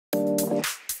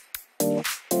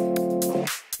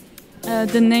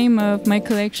The name of my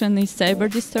collection is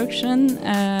Cyberdistortion.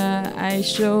 I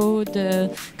show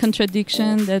the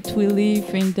contradiction that we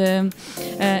live in the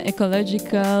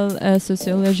ecological,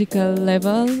 sociological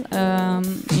level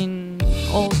in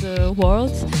all the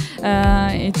world.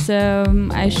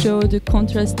 I show the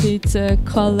contrasted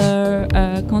color,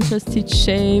 contrasted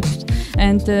shape,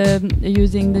 and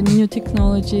using the new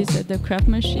technologies, the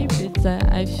craftsmanship.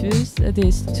 I fuse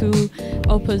these two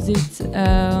opposite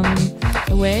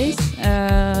ways.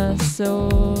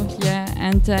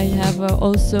 And I have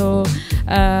also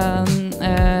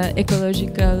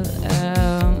ecological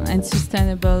and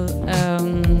sustainable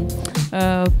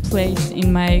place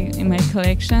in my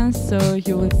collection. So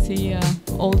you will see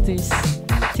all these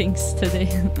things today.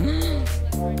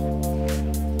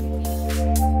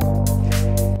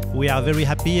 We are very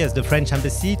happy as the French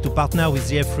Embassy to partner with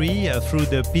JF3 through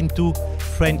the PIN2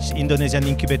 French-Indonesian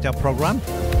Incubator Program.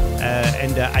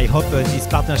 And I hope this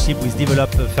partnership will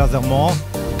develop furthermore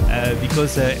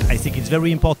because I think it's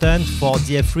very important for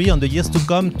JF3 on the years to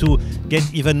come to get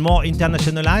even more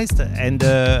internationalized. And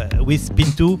with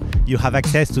PIN2, you have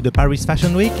access to the Paris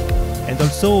Fashion Week. And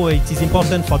also it is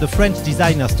important for the French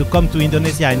designers to come to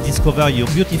Indonesia and discover your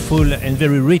beautiful and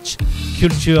very rich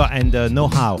culture and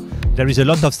know-how. There is a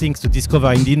lot of things to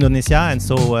discover in Indonesia, and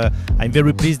so I'm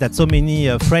very pleased that so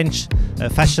many French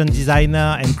fashion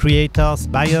designers and creators,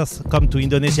 buyers come to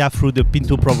Indonesia through the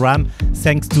PIN2 program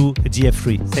thanks to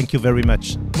JF3. Thank you very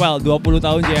much. Well, 20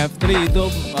 tahun JF3 itu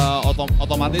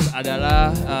otomatis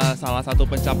adalah salah satu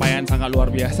pencapaian sangat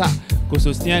luar biasa,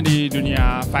 khususnya di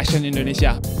dunia fashion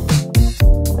Indonesia.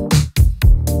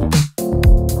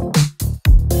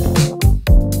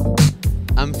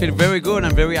 I feel very good.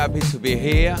 I'm very happy to be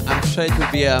here. I'm sure it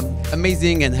will be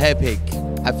amazing and epic.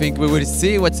 I think we will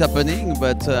see what's happening,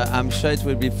 but I'm sure it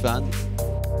will be fun.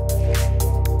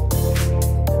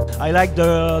 I like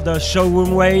the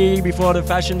showroom way before the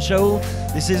fashion show.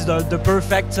 This is the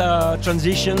perfect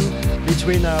transition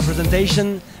between a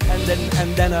presentation and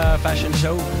then a fashion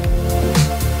show.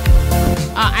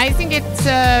 I think it's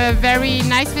a very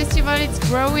nice festival. It's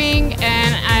growing,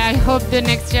 and I hope the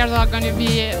next years are going to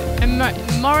be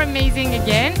more amazing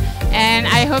again. And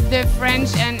I hope the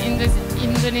French and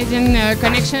Indonesian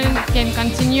connection can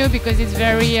continue because it's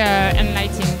very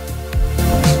enlightening.